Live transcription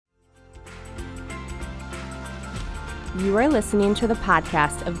You are listening to the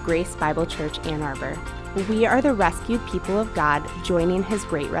podcast of Grace Bible Church Ann Arbor. We are the rescued people of God joining His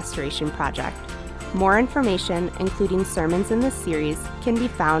Great Restoration Project. More information, including sermons in this series, can be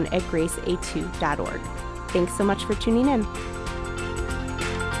found at graceA2.org. Thanks so much for tuning in.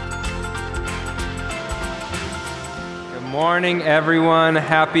 Good morning, everyone.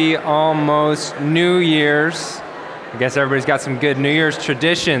 Happy almost New Year's. I guess everybody's got some good New Year's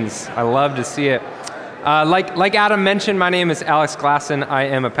traditions. I love to see it. Like Adam mentioned, my name is Alex Glasson. I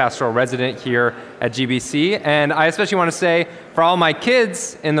am a pastoral resident here at GBC, and I especially want to say, for all my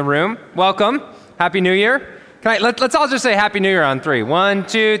kids in the room, welcome. Happy New Year. Let's all just say Happy New Year on three. 1,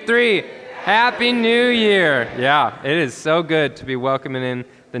 2, 3. Happy New Year. Yeah, it is so good to be welcoming in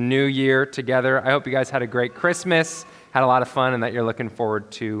the new year together. I hope you guys had a great Christmas, had a lot of fun, and that you're looking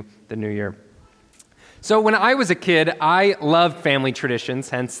forward to the new year. So when I was a kid, I loved family traditions,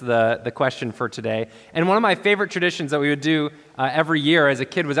 hence the question for today. And one of my favorite traditions that we would do every year as a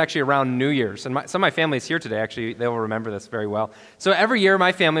kid was actually around New Year's. And some of my family is here today, actually. They will remember this very well. So every year,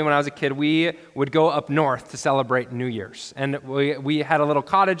 my family, when I was a kid, we would go up north to celebrate New Year's. And we had a little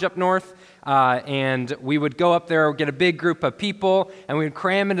cottage up north, and we would go up there, get a big group of people, and we would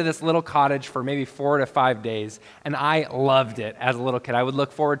cram into this little cottage for maybe 4 to 5 days. And I loved it as a little kid. I would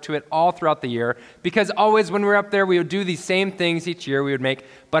look forward to it all throughout the year, because always when we were up there, we would do these same things each year. We would make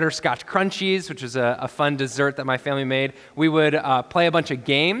butterscotch crunchies, which is a fun dessert that my family made. We would play a bunch of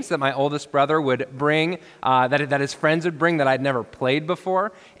games that my oldest brother would bring, that his friends would bring that I'd never played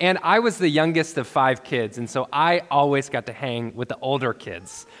before. And I was the youngest of 5 kids, and so I always got to hang with the older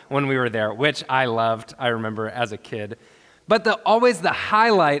kids when we were there, which I loved, I remember, as a kid. But always the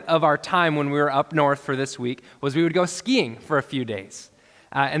highlight of our time when we were up north for this week was we would go skiing for a few days.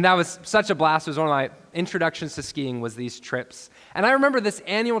 And that was such a blast. It was one of my introductions to skiing was these trips. And I remember this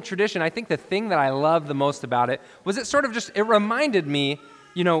annual tradition. I think the thing that I loved the most about it was it reminded me,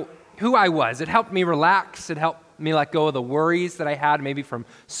 who I was. It helped me relax. It helped me let go of the worries that I had maybe from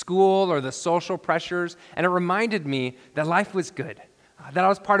school or the social pressures. And it reminded me that life was good, that I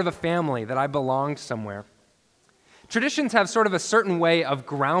was part of a family, that I belonged somewhere. Traditions have sort of a certain way of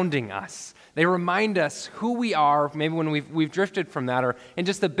grounding us. They remind us who we are, maybe when we've drifted from that, or in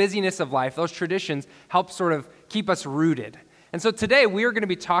just the busyness of life. Those traditions help sort of keep us rooted. And so today we are going to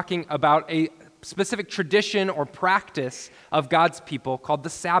be talking about a specific tradition or practice of God's people called the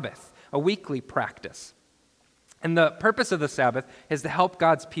Sabbath, a weekly practice. And the purpose of the Sabbath is to help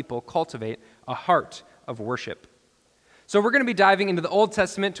God's people cultivate a heart of worship. So we're going to be diving into the Old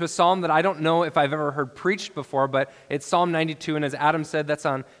Testament to a psalm that I don't know if I've ever heard preached before, but it's Psalm 92, and as Adam said, that's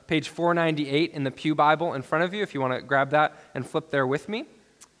on page 498 in the Pew Bible in front of you, if you want to grab that and flip there with me.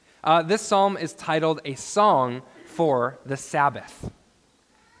 This psalm is titled A Song for the Sabbath.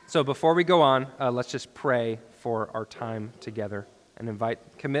 So before we go on, let's just pray for our time together and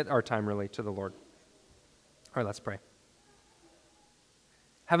commit our time really to the Lord. All right, let's pray.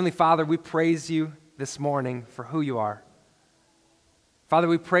 Heavenly Father, we praise you this morning for who you are. Father,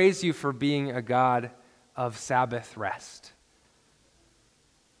 we praise you for being a God of Sabbath rest.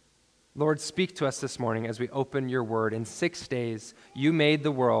 Lord, speak to us this morning as we open your word. In 6 days, you made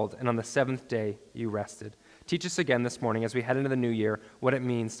the world, and on the 7th day, you rested. Teach us again this morning as we head into the new year what it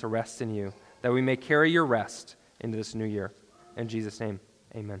means to rest in you, that we may carry your rest into this new year. In Jesus' name,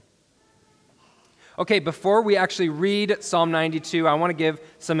 amen. Okay, before we actually read Psalm 92, I want to give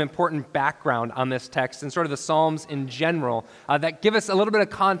some important background on this text and sort of the Psalms in general that give us a little bit of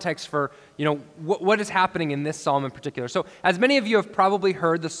context for, what is happening in this psalm in particular. So, as many of you have probably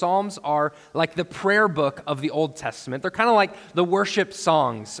heard, the Psalms are like the prayer book of the Old Testament. They're kind of like the worship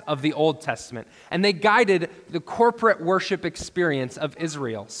songs of the Old Testament, and they guided the corporate worship experience of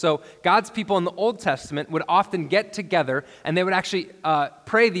Israel. So, God's people in the Old Testament would often get together, and they would actually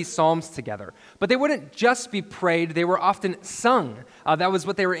pray these psalms together. But they wouldn't just be prayed, they were often sung. That was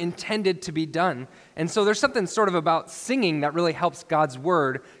what they were intended to be done. And so there's something sort of about singing that really helps God's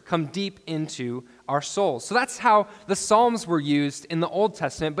word come deep into our souls. So that's how the Psalms were used in the Old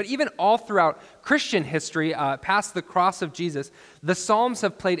Testament. But even all throughout Christian history, past the cross of Jesus, the Psalms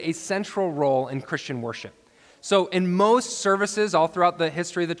have played a central role in Christian worship. So in most services all throughout the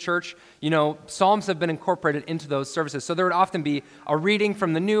history of the church, Psalms have been incorporated into those services. So there would often be a reading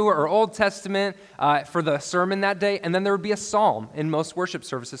from the New or Old Testament for the sermon that day, and then there would be a psalm in most worship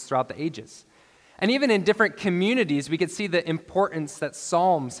services throughout the ages. And even in different communities, we could see the importance that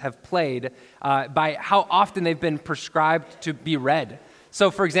Psalms have played by how often they've been prescribed to be read.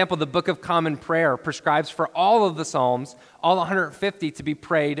 So, for example, the Book of Common Prayer prescribes for all of the Psalms, all 150, to be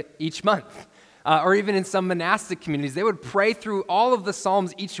prayed each month. Or even in some monastic communities, they would pray through all of the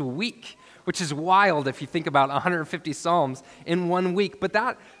Psalms each week, which is wild if you think about 150 Psalms in 1 week. But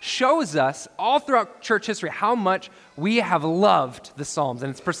that shows us all throughout church history how much we have loved the Psalms. And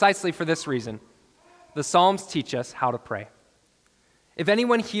it's precisely for this reason. The Psalms teach us how to pray. If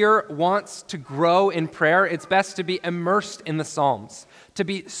anyone here wants to grow in prayer, it's best to be immersed in the Psalms, to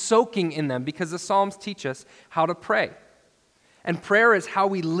be soaking in them, because the Psalms teach us how to pray. And prayer is how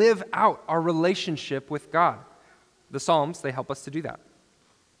we live out our relationship with God. The Psalms, they help us to do that.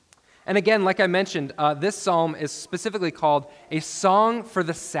 And again, like I mentioned, this psalm is specifically called a song for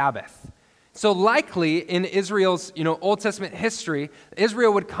the Sabbath. So likely in Israel's Old Testament history,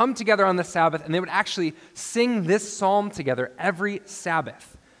 Israel would come together on the Sabbath and they would actually sing this psalm together every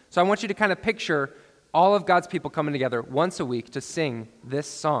Sabbath. So I want you to kind of picture all of God's people coming together once a week to sing this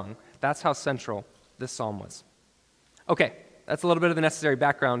song. That's how central this psalm was. Okay, that's a little bit of the necessary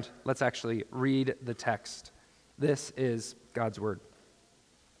background. Let's actually read the text. This is God's word.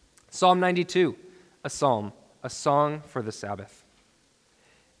 Psalm 92, a psalm, a song for the Sabbath.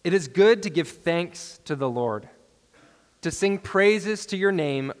 It is good to give thanks to the Lord, to sing praises to your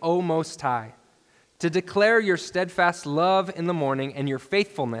name, O Most High, to declare your steadfast love in the morning and your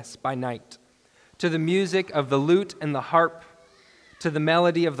faithfulness by night, to the music of the lute and the harp, to the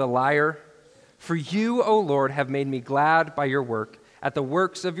melody of the lyre. For you, O Lord, have made me glad by your work. At the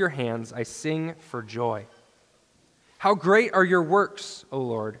works of your hands I sing for joy. How great are your works, O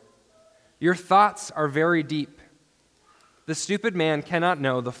Lord! Your thoughts are very deep. The stupid man cannot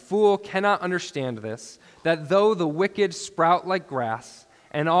know, the fool cannot understand this, that though the wicked sprout like grass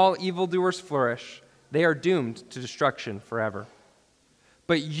and all evildoers flourish, they are doomed to destruction forever.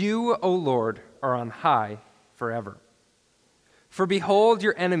 But you, O Lord, are on high forever. For behold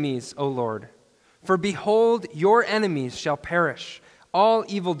your enemies, O Lord. For behold, your enemies shall perish. All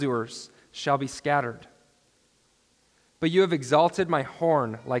evildoers shall be scattered. But you have exalted my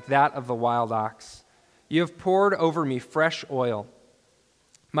horn like that of the wild ox. You have poured over me fresh oil.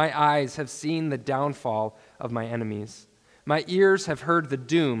 My eyes have seen the downfall of my enemies. My ears have heard the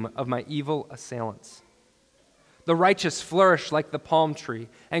doom of my evil assailants. The righteous flourish like the palm tree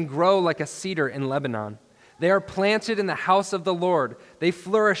and grow like a cedar in Lebanon. They are planted in the house of the Lord. They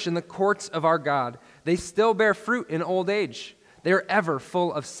flourish in the courts of our God. They still bear fruit in old age. They are ever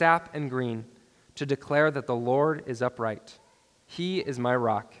full of sap and green, to declare that the Lord is upright. He is my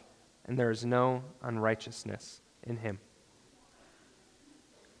rock, and there is no unrighteousness in him.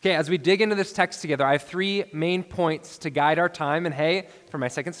 Okay, as we dig into this text together, I have 3 main points to guide our time. And hey, for my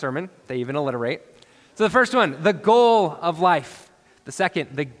second sermon, they even alliterate. So the first one, the goal of life. The second,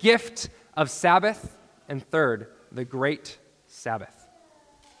 the gift of Sabbath. And third, the great Sabbath.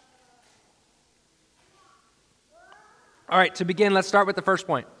 All right, to begin, let's start with the first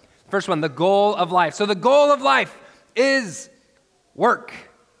point. First one, the goal of life. So the goal of life is work.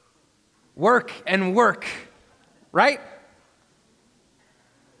 Work and work, right?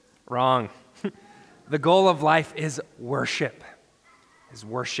 Wrong. The goal of life is worship.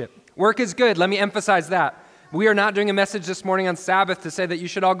 Work is good. Let me emphasize that. We are not doing a message this morning on Sabbath to say that you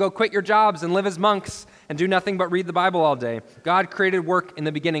should all go quit your jobs and live as monks and do nothing but read the Bible all day. God created work in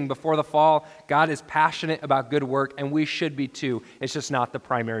the beginning before the fall. God is passionate about good work, and we should be too. It's just not the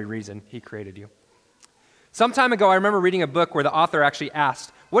primary reason he created you. Some time ago, I remember reading a book where the author actually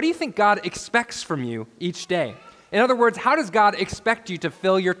asked, what do you think God expects from you each day? In other words, how does God expect you to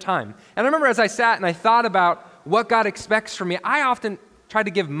fill your time? And I remember as I sat and I thought about what God expects from me, I often tried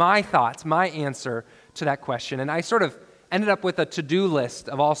to give my thoughts, my answer to that question. And I sort of ended up with a to-do list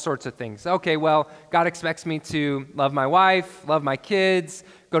of all sorts of things. Okay, well, God expects me to love my wife, love my kids,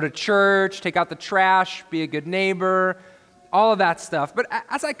 go to church, take out the trash, be a good neighbor, all of that stuff. But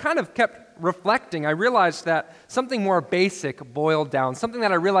as I kind of kept reflecting, I realized that something more basic boiled down, something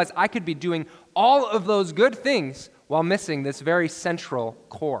that I realized I could be doing all of those good things while missing this very central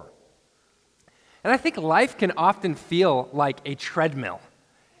core. And I think life can often feel like a treadmill.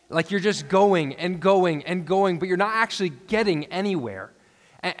 Like you're just going and going and going, but you're not actually getting anywhere.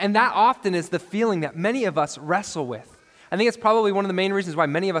 And that often is the feeling that many of us wrestle with. I think it's probably one of the main reasons why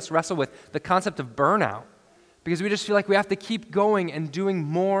many of us wrestle with the concept of burnout. Because we just feel like we have to keep going and doing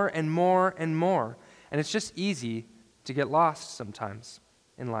more and more and more. And it's just easy to get lost sometimes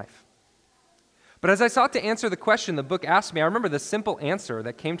in life. But as I sought to answer the question the book asked me, I remember the simple answer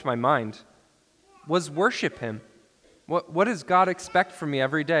that came to my mind was worship him. What does God expect from me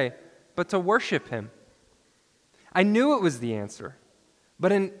every day but to worship him? I knew it was the answer,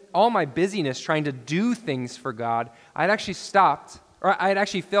 but in all my busyness trying to do things for God, I had actually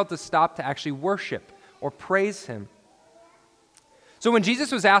failed to stop to actually worship or praise him. So when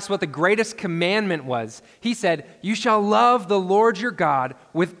Jesus was asked what the greatest commandment was, he said, "You shall love the Lord your God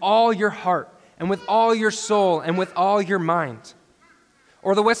with all your heart and with all your soul and with all your mind."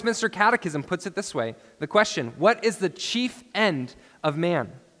 Or the Westminster Catechism puts it this way, the question, what is the chief end of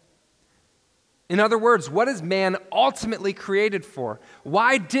man? In other words, what is man ultimately created for?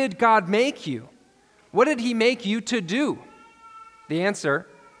 Why did God make you? What did he make you to do? The answer,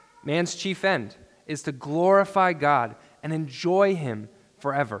 man's chief end, is to glorify God and enjoy him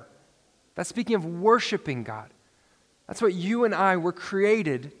forever. That's speaking of worshiping God. That's what you and I were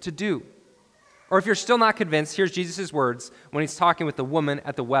created to do. Or if you're still not convinced, here's Jesus' words when he's talking with the woman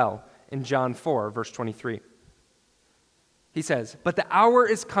at the well in John 4, verse 23. He says, "But the hour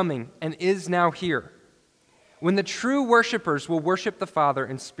is coming and is now here, when the true worshipers will worship the Father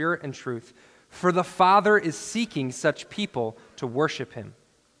in spirit and truth, for the Father is seeking such people to worship him."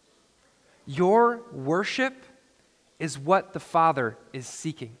 Your worship is what the Father is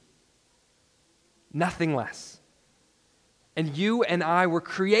seeking. Nothing less. And you and I were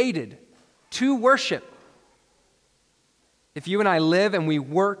created to worship. If you and I live and we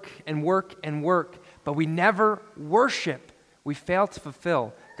work and work and work, but we never worship, we fail to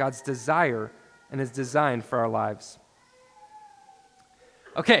fulfill God's desire and his design for our lives.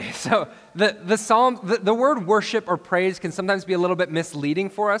 Okay, so the word worship or praise can sometimes be a little bit misleading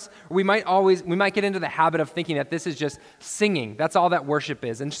for us. We might get into the habit of thinking that this is just singing. That's all that worship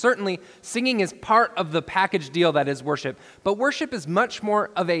is. And certainly singing is part of the package deal that is worship. But worship is much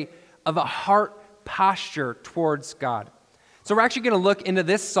more of a heart posture towards God. So we're actually going to look into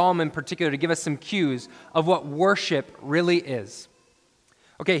this psalm in particular to give us some cues of what worship really is.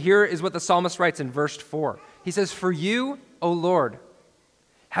 Okay, here is what the psalmist writes in verse 4. He says, "For you, O Lord,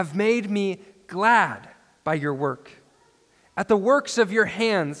 have made me glad by your work. At the works of your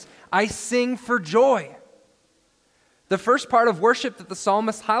hands, I sing for joy." The first part of worship that the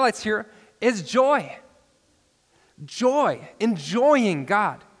psalmist highlights here is joy. Joy, enjoying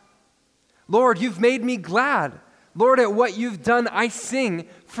God. Lord, you've made me glad. Lord, at what you've done, I sing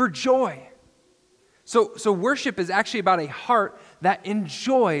for joy. So worship is actually about a heart that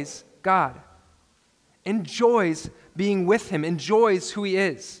enjoys God, enjoys being with him, enjoys who he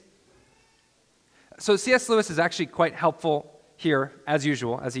is. So C.S. Lewis is actually quite helpful here, as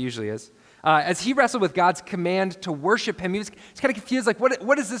usual, as he usually is. As he wrestled with God's command to worship him, he's kind of confused, like,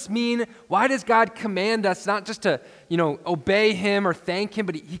 what does this mean? Why does God command us not just to, obey him or thank him,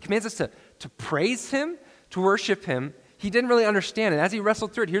 but he commands us to praise him, to worship him? He didn't really understand it. As he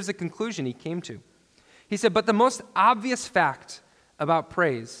wrestled through it, here's the conclusion he came to. He said, "But the most obvious fact about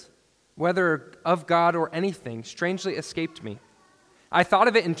praise, whether of God or anything, strangely escaped me. I thought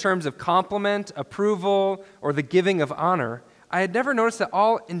of it in terms of compliment, approval, or the giving of honor. I had never noticed that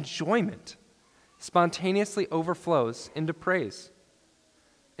all enjoyment spontaneously overflows into praise."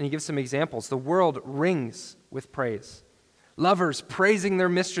 And he gives some examples. The world rings with praise. Lovers praising their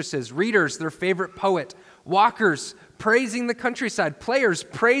mistresses, readers their favorite poet, walkers praising the countryside, players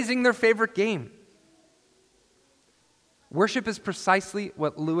praising their favorite game. Worship is precisely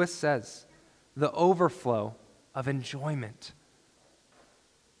what Lewis says, the overflow of enjoyment.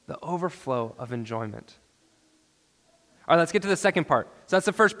 The overflow of enjoyment. All right, let's get to the second part. So that's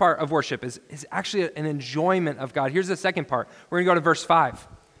the first part of worship, is actually an enjoyment of God. Here's the second part. We're going to go to verse 5.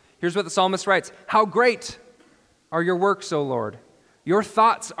 Here's what the psalmist writes. "How great are your works, O Lord. Your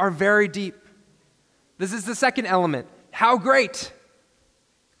thoughts are very deep." This is the second element. How great.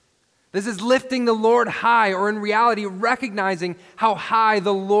 This is lifting the Lord high, or in reality, recognizing how high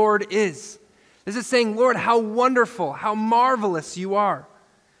the Lord is. This is saying, Lord, how wonderful, how marvelous you are.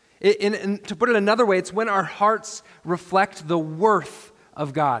 And to put it another way, it's when our hearts reflect the worth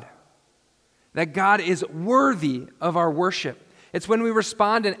of God, that God is worthy of our worship. It's when we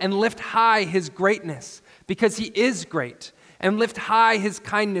respond and lift high his greatness because he is great, and lift high his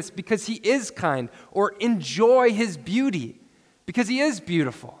kindness because he is kind, or enjoy his beauty because he is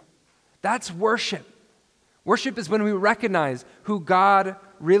beautiful. That's worship. Worship is when we recognize who God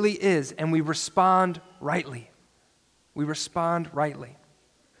really is and we respond rightly. We respond rightly.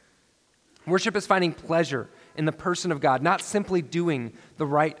 Worship is finding pleasure in the person of God, not simply doing the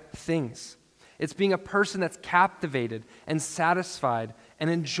right things. It's being a person that's captivated and satisfied and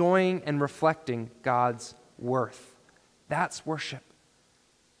enjoying and reflecting God's worth. That's worship.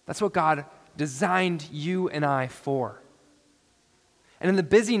 That's what God designed you and I for. And in the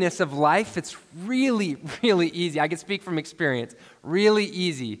busyness of life, it's really, really easy. I can speak from experience. Really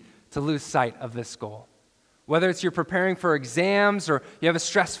easy to lose sight of this goal. Whether it's you're preparing for exams, or you have a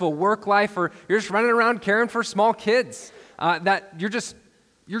stressful work life, or you're just running around caring for small kids, that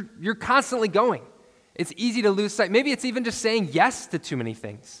you're constantly going. It's easy to lose sight. Maybe it's even just saying yes to too many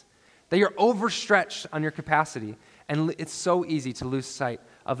things, that you're overstretched on your capacity. And it's so easy to lose sight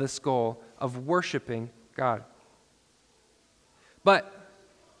of this goal of worshiping God. But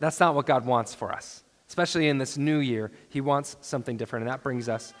that's not what God wants for us, especially in this new year. He wants something different. And that brings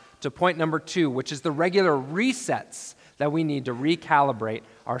us to point number 2, which is the regular resets that we need to recalibrate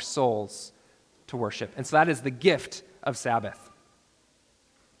our souls to worship. And so that is the gift of Sabbath.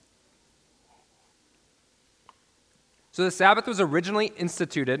 So the Sabbath was originally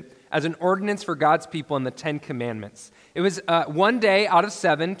instituted as an ordinance for God's people in the 10 Commandments. It was one day out of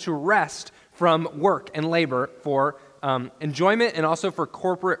 7 to rest from work and labor for enjoyment and also for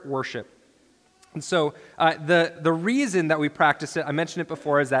corporate worship. And so the reason that we practice it, I mentioned it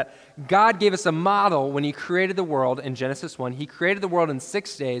before, is that God gave us a model when he created the world in Genesis 1. He created the world in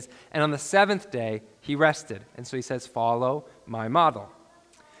 6 days, and on the 7th day, he rested. And so he says, follow my model.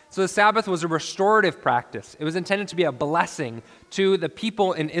 So the Sabbath was a restorative practice. It was intended to be a blessing to the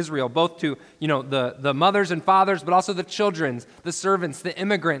people in Israel, both to the mothers and fathers, but also the children, the servants, the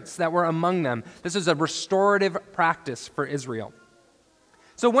immigrants that were among them. This is a restorative practice for Israel.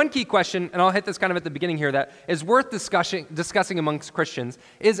 So one key question, and I'll hit this kind of at the beginning here, that is worth discussing amongst Christians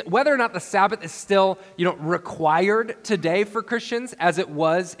is whether or not the Sabbath is still required today for Christians as it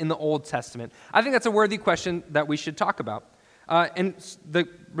was in the Old Testament. I think that's a worthy question that we should talk about. And the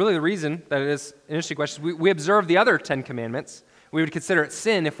reason that it is an interesting question is we observe the other 10 commandments. We would consider it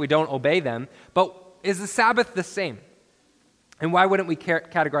sin if we don't obey them. But is the Sabbath the same? And why wouldn't we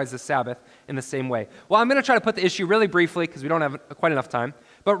categorize the Sabbath in the same way? Well, I'm going to try to put the issue really briefly because we don't have quite enough time.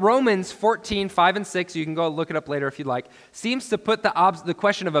 But Romans 14, 5 and 6, you can go look it up later if you'd like, seems to put the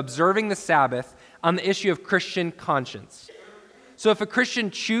question of observing the Sabbath on the issue of Christian conscience. So if a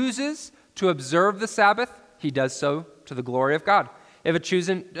Christian chooses to observe the Sabbath, he does so to the glory of God. If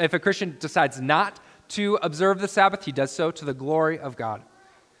a Christian decides not to observe the Sabbath, he does so to the glory of God.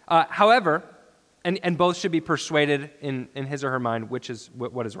 However, and both should be persuaded in his or her mind which is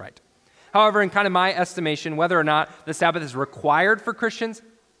what is right. However, in kind of my estimation, whether or not the Sabbath is required for Christians,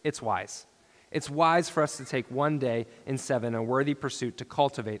 it's wise. It's wise for us to take one day in 7, a worthy pursuit to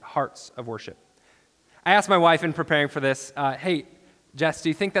cultivate hearts of worship. I asked my wife in preparing for this, hey, Jess, do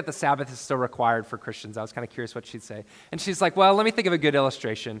you think that the Sabbath is still required for Christians? I was kind of curious what she'd say. And she's like, well, let me think of a good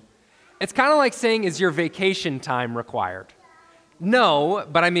illustration. It's kind of like saying, is your vacation time required? No,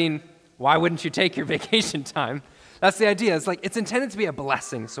 but I mean, why wouldn't you take your vacation time? That's the idea. It's like, it's intended to be a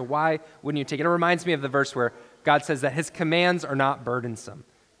blessing, so why wouldn't you take it? It reminds me of the verse where God says that his commands are not burdensome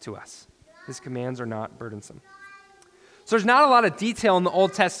to us. His commands are not burdensome. So there's not a lot of detail in the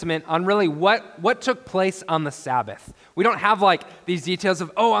Old Testament on really what took place on the Sabbath. We don't have like these details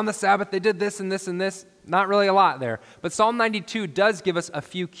of, on the Sabbath they did this and this and this. Not really a lot there. But Psalm 92 does give us a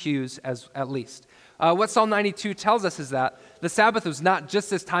few cues at least. What Psalm 92 tells us is that the Sabbath was not just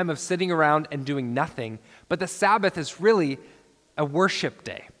this time of sitting around and doing nothing, but the Sabbath is really a worship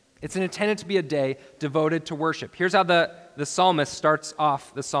day. It's intended to be a day devoted to worship. Here's how the psalmist starts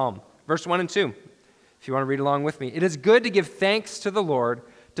off the psalm. Verse 1 and 2. If you want to read along with me. It is good to give thanks to the Lord,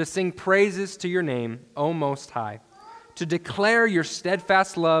 to sing praises to your name, O Most High, to declare your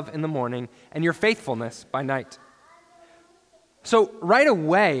steadfast love in the morning and your faithfulness by night. So right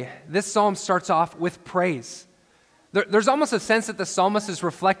away, this psalm starts off with praise. There's almost a sense that the psalmist is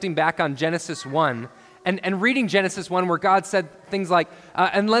reflecting back on Genesis 1 and reading Genesis 1 where God said things like,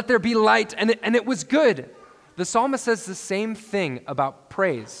 and let there be light, and it was good. The psalmist says the same thing about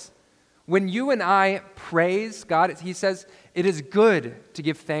praise. When you and I praise God, he says, it is good to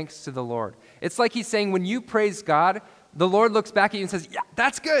give thanks to the Lord. It's like he's saying when you praise God, the Lord looks back at you and says, yeah,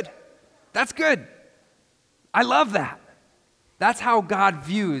 that's good. That's good. I love that. That's how God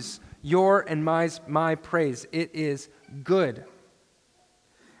views your and my praise. It is good.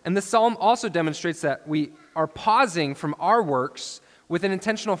 And the psalm also demonstrates that we are pausing from our works with an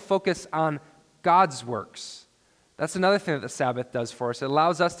intentional focus on God's works. That's another thing that the Sabbath does for us. It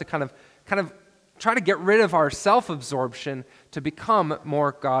allows us to kind of try to get rid of our self-absorption to become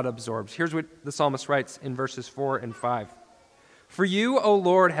more God-absorbed. Here's what the psalmist writes in verses 4 and 5. For you, O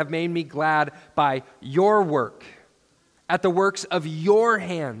Lord, have made me glad by your work. At the works of your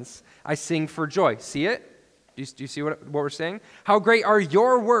hands I sing for joy. See it? Do you see what we're saying? How great are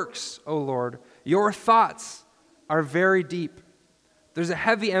your works, O Lord. Your thoughts are very deep. There's a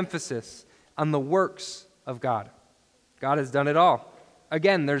heavy emphasis on the works of God. God has done it all.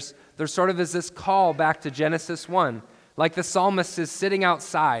 Again, there's sort of this call back to Genesis 1, like the psalmist is sitting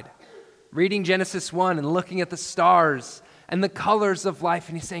outside, reading Genesis 1 and looking at the stars and the colors of life,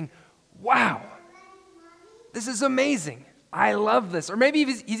 and he's saying, wow, this is amazing. I love this. Or maybe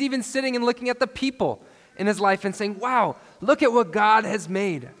he's even sitting and looking at the people in his life and saying, wow, look at what God has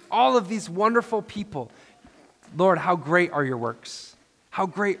made. All of these wonderful people. Lord, how great are your works? How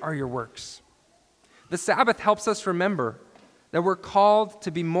great are your works? The Sabbath helps us remember that we're called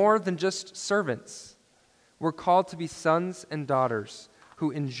to be more than just servants. We're called to be sons and daughters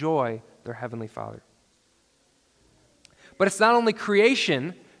who enjoy their Heavenly Father. But it's not only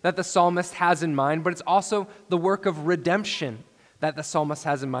creation that the psalmist has in mind, but it's also the work of redemption that the psalmist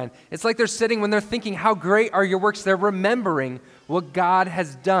has in mind. It's like they're sitting, when they're thinking, how great are your works, they're remembering what God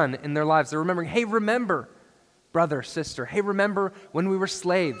has done in their lives. They're remembering, hey, remember, brother, sister, hey, remember when we were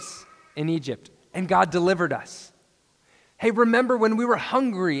slaves in Egypt and God delivered us. Hey, remember when we were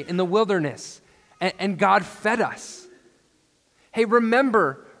hungry in the wilderness and God fed us. Hey,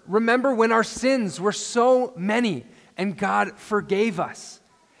 remember when our sins were so many and God forgave us.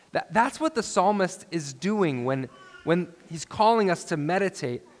 That's what the psalmist is doing when he's calling us to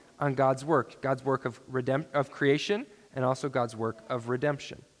meditate on God's work of creation and also God's work of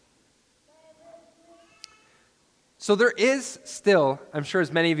redemption. So there is still, I'm sure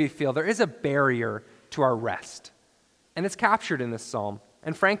as many of you feel, there is a barrier to our rest. And it's captured in this psalm.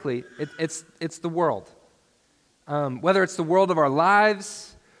 And frankly, it's the world. Whether it's the world of our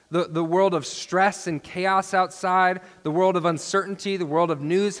lives, the world of stress and chaos outside, the world of uncertainty, the world of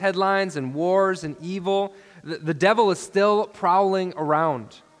news headlines and wars and evil, the devil is still prowling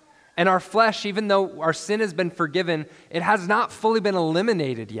around. And our flesh, even though our sin has been forgiven, it has not fully been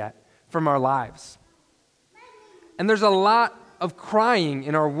eliminated yet from our lives. And there's a lot of crying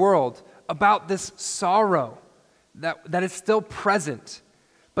in our world about this sorrow that is still present.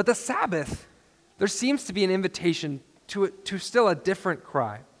 But the Sabbath, there seems to be an invitation to still a different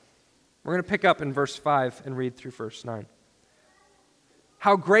cry. We're going to pick up in verse 5 and read through verse 9.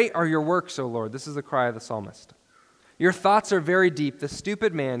 How great are your works, O Lord? This is the cry of the psalmist. Your thoughts are very deep. The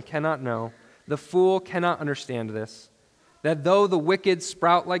stupid man cannot know. The fool cannot understand this. That though the wicked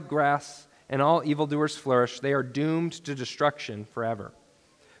sprout like grass and all evildoers flourish, they are doomed to destruction forever.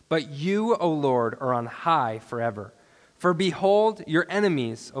 But you, O Lord, are on high forever. For behold your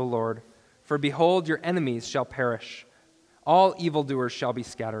enemies, O Lord, for behold your enemies shall perish. All evildoers shall be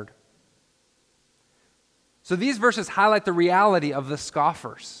scattered. So these verses highlight the reality of the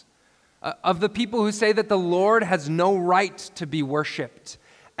scoffers, of the people who say that the Lord has no right to be worshipped.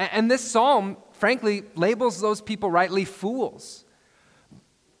 And this psalm, frankly, labels those people rightly fools.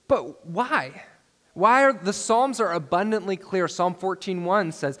 But why? The Psalms are abundantly clear. Psalm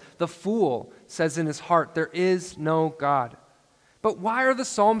 14:1 says, the fool says in his heart, there is no God. But why are the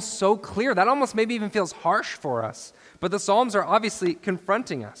Psalms so clear? That almost maybe even feels harsh for us. But the Psalms are obviously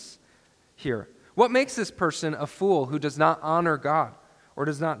confronting us here. What makes this person a fool who does not honor God or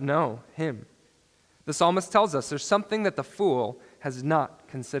does not know him? The psalmist tells us there's something that the fool has not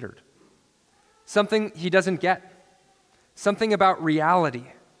considered. Something he doesn't get. Something about reality.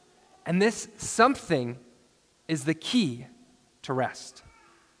 And this something is the key to rest.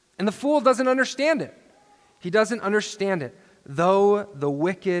 And the fool doesn't understand it. He doesn't understand it. Though the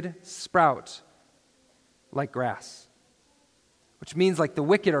wicked sprout like grass. Which means like the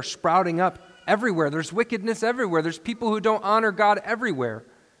wicked are sprouting up everywhere. There's wickedness everywhere. There's people who don't honor God everywhere.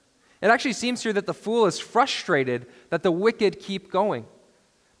 It actually seems here that the fool is frustrated that the wicked keep going.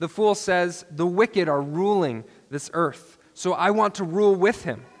 The fool says, the wicked are ruling this earth, so I want to rule with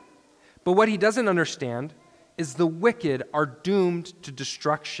him. But what he doesn't understand is the wicked are doomed to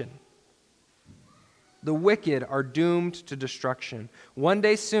destruction. The wicked are doomed to destruction. One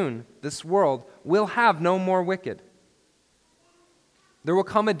day soon, this world will have no more wicked. There will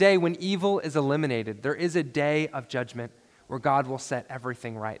come a day when evil is eliminated. There is a day of judgment where God will set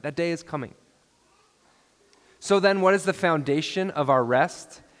everything right. That day is coming. So then, what is the foundation of our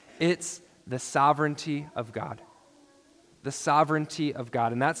rest? It's the sovereignty of God. The sovereignty of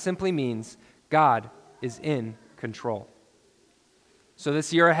God. And that simply means God is in control. So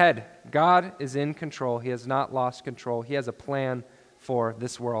this year ahead, God is in control. He has not lost control. He has a plan for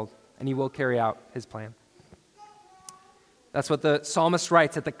this world, and he will carry out his plan. That's what the psalmist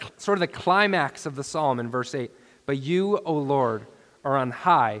writes at the sort of the climax of the psalm in verse 8. But you, O Lord, are on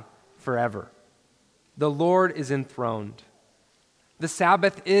high forever. The Lord is enthroned. The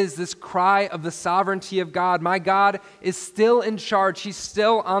Sabbath is this cry of the sovereignty of God. My God is still in charge. He's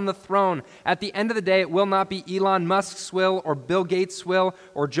still on the throne. At the end of the day, it will not be Elon Musk's will or Bill Gates' will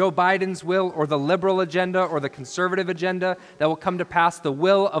or Joe Biden's will or the liberal agenda or the conservative agenda that will come to pass. The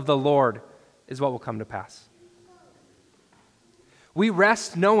will of the Lord is what will come to pass. We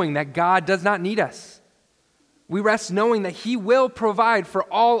rest knowing that God does not need us. We rest knowing that he will provide for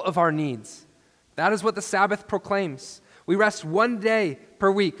all of our needs. That is what the Sabbath proclaims. We rest one day per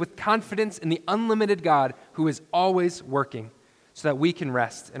week with confidence in the unlimited God who is always working so that we can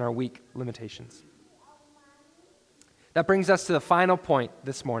rest in our weak limitations. That brings us to the final point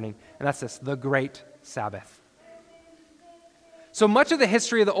this morning, and that's this, the great Sabbath. So much of the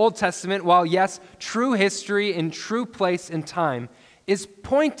history of the Old Testament, while yes, true history in true place and time, is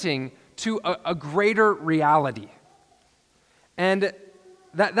pointing to a greater reality. And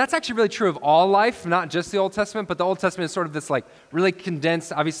that's actually really true of all life, not just the Old Testament, but the Old Testament is sort of this like really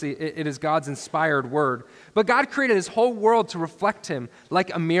condensed, obviously it is God's inspired word. But God created his whole world to reflect him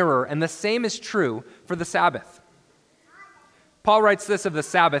like a mirror, and the same is true for the Sabbath. Paul writes this of the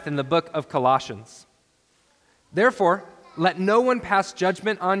Sabbath in the book of Colossians. Therefore, let no one pass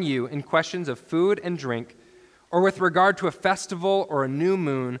judgment on you in questions of food and drink, or with regard to a festival or a new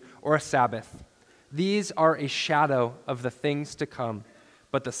moon or a Sabbath. These are a shadow of the things to come,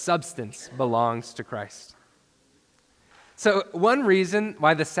 but the substance belongs to Christ. So one reason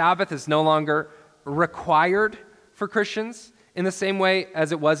why the Sabbath is no longer required for Christians in the same way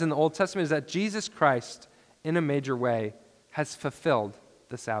as it was in the Old Testament is that Jesus Christ, in a major way, has fulfilled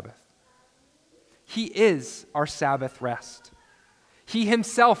the Sabbath. He is our Sabbath rest. He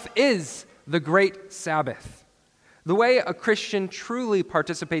himself is the great Sabbath. The way a Christian truly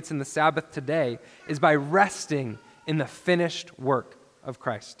participates in the Sabbath today is by resting in the finished work of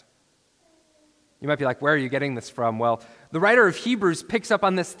Christ. You might be like, where are you getting this from? Well, the writer of Hebrews picks up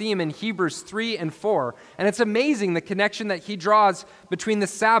on this theme in Hebrews 3 and 4, and it's amazing the connection that he draws between the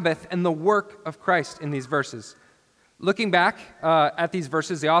Sabbath and the work of Christ in these verses. Looking back at these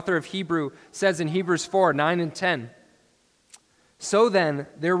verses, the author of Hebrew says in Hebrews 4, 9 and 10, "So then,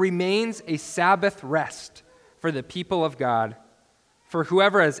 there remains a Sabbath rest for the people of God. For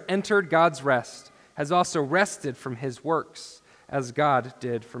whoever has entered God's rest has also rested from his works, as God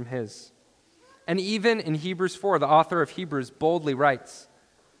did from his." And even in Hebrews 4, the author of Hebrews boldly writes,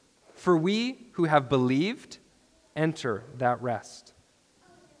 "For we who have believed enter that rest."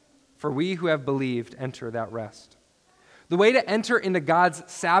 For we who have believed enter that rest. The way to enter into God's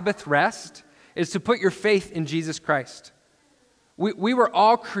Sabbath rest is to put your faith in Jesus Christ. We were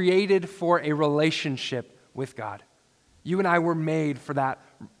all created for a relationship with God. You and I were made for that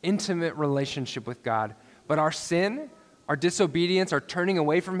intimate relationship with God. But our sin, our disobedience, our turning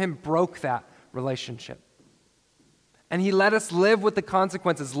away from him broke that relationship. And he let us live with the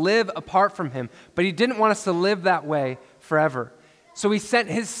consequences, live apart from him. But he didn't want us to live that way forever. So he sent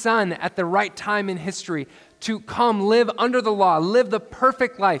his son at the right time in history to come live under the law, live the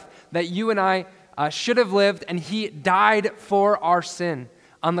perfect life that you and I should have lived, and he died for our sin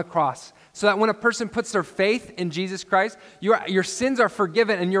on the cross. So that when a person puts their faith in Jesus Christ, your sins are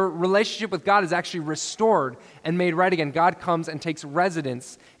forgiven and your relationship with God is actually restored and made right again. God comes and takes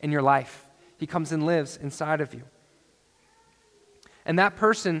residence in your life. He comes and lives inside of you. And that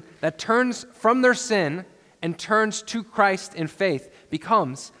person that turns from their sin and turns to Christ in faith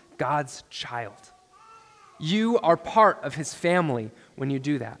becomes God's child. You are part of his family when you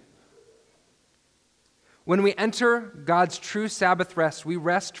do that. When we enter God's true Sabbath rest, we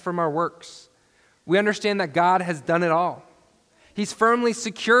rest from our works. We understand that God has done it all. He's firmly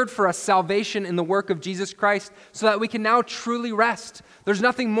secured for us salvation in the work of Jesus Christ so that we can now truly rest. There's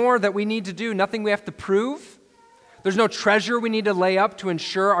nothing more that we need to do, nothing we have to prove. There's no treasure we need to lay up to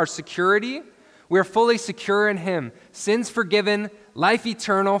ensure our security. We are fully secure in him. Sins forgiven, life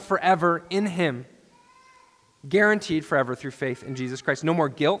eternal forever in him. Guaranteed forever through faith in Jesus Christ. No more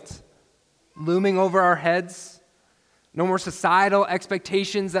guilt looming over our heads. No more societal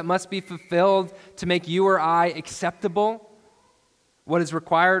expectations that must be fulfilled to make you or I acceptable. What is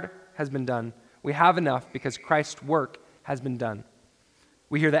required has been done. We have enough because Christ's work has been done.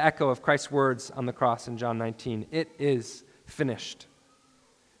 We hear the echo of Christ's words on the cross in John 19. It is finished.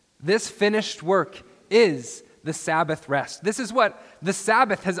 This finished work is the Sabbath rest. This is what the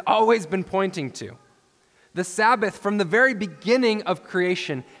Sabbath has always been pointing to. The Sabbath, from the very beginning of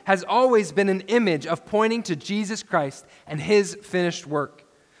creation, has always been an image of pointing to Jesus Christ and his finished work.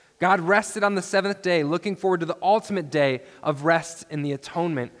 God rested on the seventh day, looking forward to the ultimate day of rest in the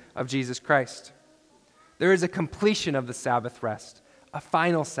atonement of Jesus Christ. There is a completion of the Sabbath rest, a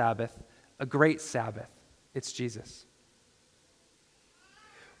final Sabbath, a great Sabbath. It's Jesus.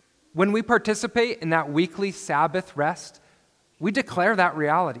 When we participate in that weekly Sabbath rest, we declare that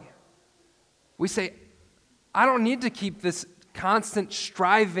reality. We say, I don't need to keep this constant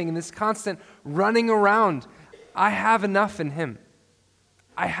striving and this constant running around. I have enough in him.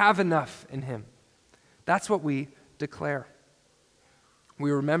 I have enough in him. That's what we declare.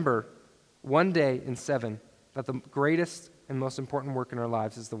 We remember one day in 7 that the greatest and most important work in our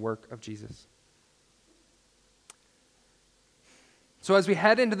lives is the work of Jesus. So as we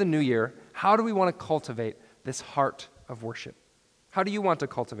head into the new year, how do we want to cultivate this heart of worship? How do you want to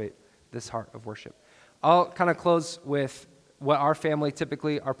cultivate this heart of worship? I'll kind of close with what our family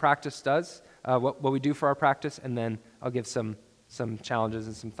typically, our practice does, what we do for our practice, and then I'll give some challenges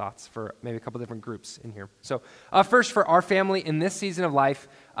and some thoughts for maybe a couple different groups in here. So first, for our family in this season of life,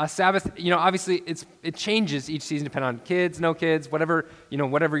 Sabbath, obviously it changes each season depending on kids, no kids, whatever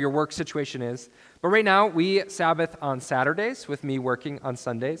your work situation is. But right now, we Sabbath on Saturdays with me working on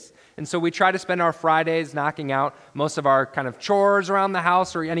Sundays. And so we try to spend our Fridays knocking out most of our kind of chores around the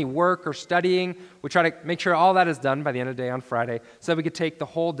house or any work or studying. We try to make sure all that is done by the end of the day on Friday so that we could take the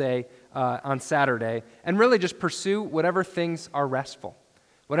whole day on Saturday and really just pursue whatever things are restful,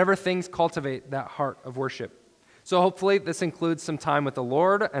 whatever things cultivate that heart of worship. So hopefully this includes some time with the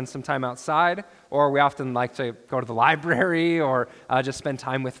Lord and some time outside, or we often like to go to the library or just spend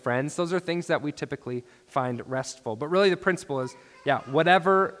time with friends. Those are things that we typically find restful. But really the principle is,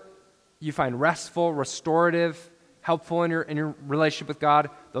 whatever you find restful, restorative, helpful in your relationship with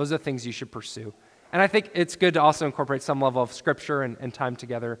God, those are the things you should pursue. And I think it's good to also incorporate some level of scripture and time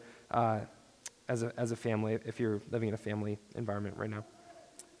together as a family if you're living in a family environment right now.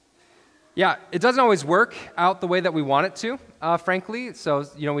 Yeah, it doesn't always work out the way that we want it to, frankly. So,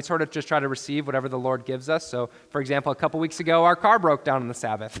 we sort of just try to receive whatever the Lord gives us. So, for example, a couple weeks ago, our car broke down on the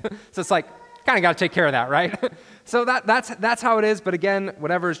Sabbath. So it's like, kind of got to take care of that, right? So that's how it is. But again,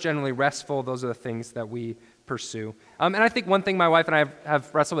 whatever is generally restful, those are the things that we pursue. And I think one thing my wife and I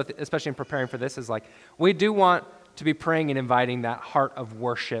have wrestled with, especially in preparing for this, is like, we do want to be praying and inviting that heart of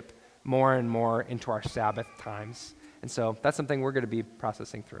worship more and more into our Sabbath times. And so that's something we're going to be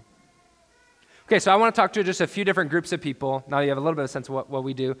processing through. Okay, so I want to talk to just a few different groups of people. Now you have a little bit of a sense of what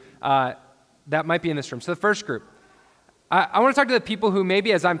we do that might be in this room. So the first group, I want to talk to the people who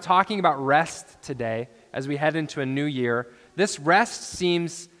maybe as I'm talking about rest today, as we head into a new year, this rest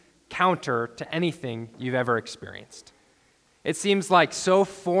seems counter to anything you've ever experienced. It seems like so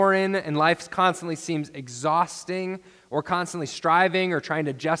foreign and life constantly seems exhausting or constantly striving or trying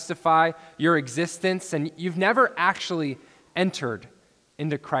to justify your existence, and you've never actually entered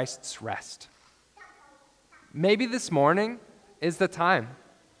into Christ's rest. Maybe this morning is the time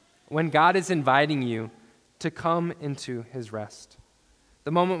when God is inviting you to come into his rest.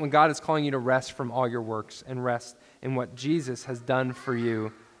 The moment when God is calling you to rest from all your works and rest in what Jesus has done for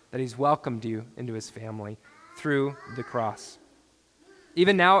you, that he's welcomed you into his family through the cross.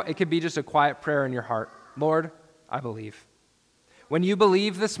 Even now, it could be just a quiet prayer in your heart. Lord, I believe. When you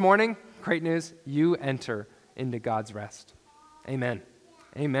believe this morning, great news, you enter into God's rest. Amen.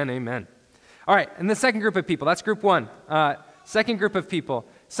 Amen, amen. All right, and the second group of people, that's group one. Second group of people.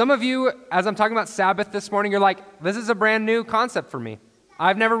 Some of you, as I'm talking about Sabbath this morning, you're like, this is a brand new concept for me.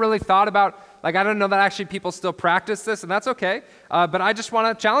 I've never really thought about, I don't know that actually people still practice this, and that's okay. But I just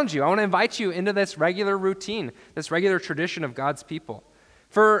want to challenge you. I want to invite you into this regular routine, this regular tradition of God's people.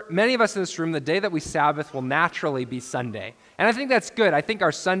 For many of us in this room, the day that we Sabbath will naturally be Sunday. And I think that's good. I think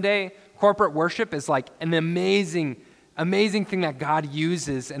our Sunday corporate worship is like an amazing thing that God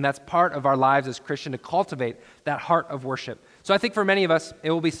uses, and that's part of our lives as Christian to cultivate that heart of worship. So I think for many of us,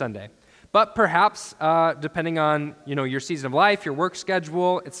 it will be Sunday. But perhaps, depending on your season of life, your work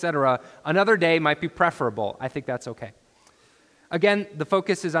schedule, etc., another day might be preferable. I think that's okay. Again, the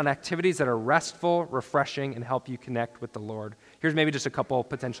focus is on activities that are restful, refreshing, and help you connect with the Lord. Here's maybe just a couple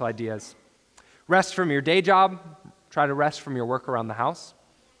potential ideas. Rest from your day job. Try to rest from your work around the house.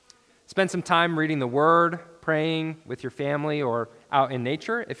 Spend some time reading the Word, praying with your family, or out in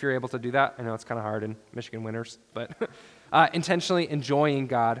nature if you're able to do that. I know it's kind of hard in Michigan winters, but intentionally enjoying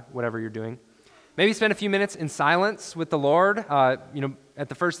God, whatever you're doing. Maybe spend a few minutes in silence with the Lord, at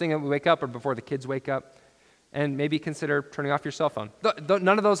the first thing that we wake up or before the kids wake up, and maybe consider turning off your cell phone.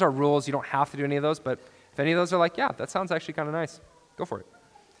 None of those are rules. You don't have to do any of those, but if any of those are like, yeah, that sounds actually kind of nice, go for it.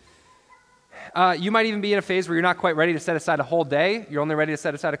 You might even be in a phase where you're not quite ready to set aside a whole day. You're only ready to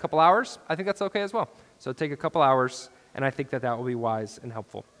set aside a couple hours. I think that's okay as well. So take a couple hours, and I think that will be wise and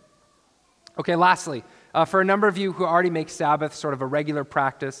helpful. Okay, lastly, for a number of you who already make Sabbath sort of a regular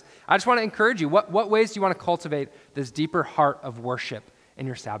practice, I just want to encourage you, what ways do you want to cultivate this deeper heart of worship in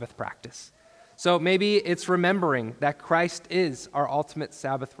your Sabbath practice? So maybe it's remembering that Christ is our ultimate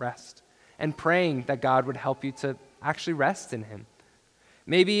Sabbath rest and praying that God would help you to actually rest in him.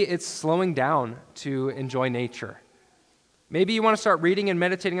 Maybe it's slowing down to enjoy nature. Maybe you want to start reading and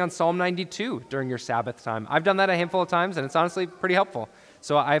meditating on Psalm 92 during your Sabbath time. I've done that a handful of times, and it's honestly pretty helpful.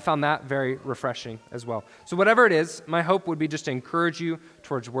 So I found that very refreshing as well. So whatever it is, my hope would be just to encourage you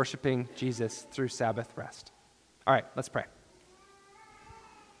towards worshiping Jesus through Sabbath rest. All right, let's pray.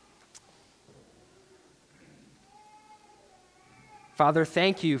 Father,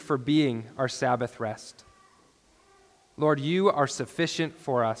 thank you for being our Sabbath rest. Lord, you are sufficient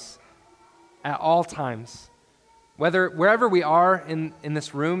for us at all times. Wherever we are in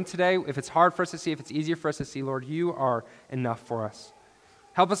this room today, if it's hard for us to see, if it's easier for us to see, Lord, you are enough for us.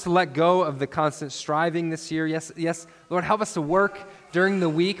 Help us to let go of the constant striving this year. Yes, Lord, help us to work during the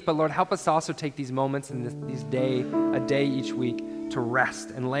week, but Lord, help us to also take these moments and a day each week to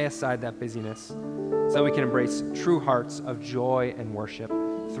rest and lay aside that busyness so that we can embrace true hearts of joy and worship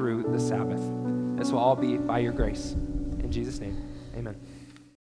through the Sabbath. This will all be by your grace. In Jesus' name, amen.